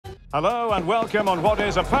Hello and welcome on what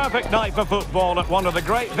is a perfect night for football at one of the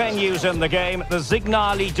great venues in the game, the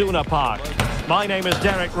Signal Iduna Park. My name is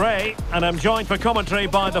Derek Ray and I'm joined for commentary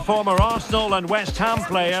by the former Arsenal and West Ham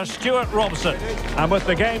player Stuart Robson. And with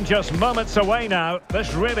the game just moments away now,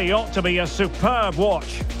 this really ought to be a superb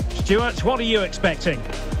watch. Stuart, what are you expecting?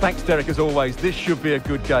 Thanks, Derek, as always. This should be a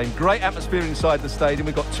good game. Great atmosphere inside the stadium.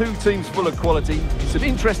 We've got two teams full of quality, some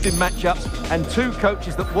interesting matchups, and two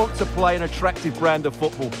coaches that want to play an attractive brand of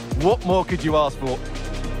football. What more could you ask for?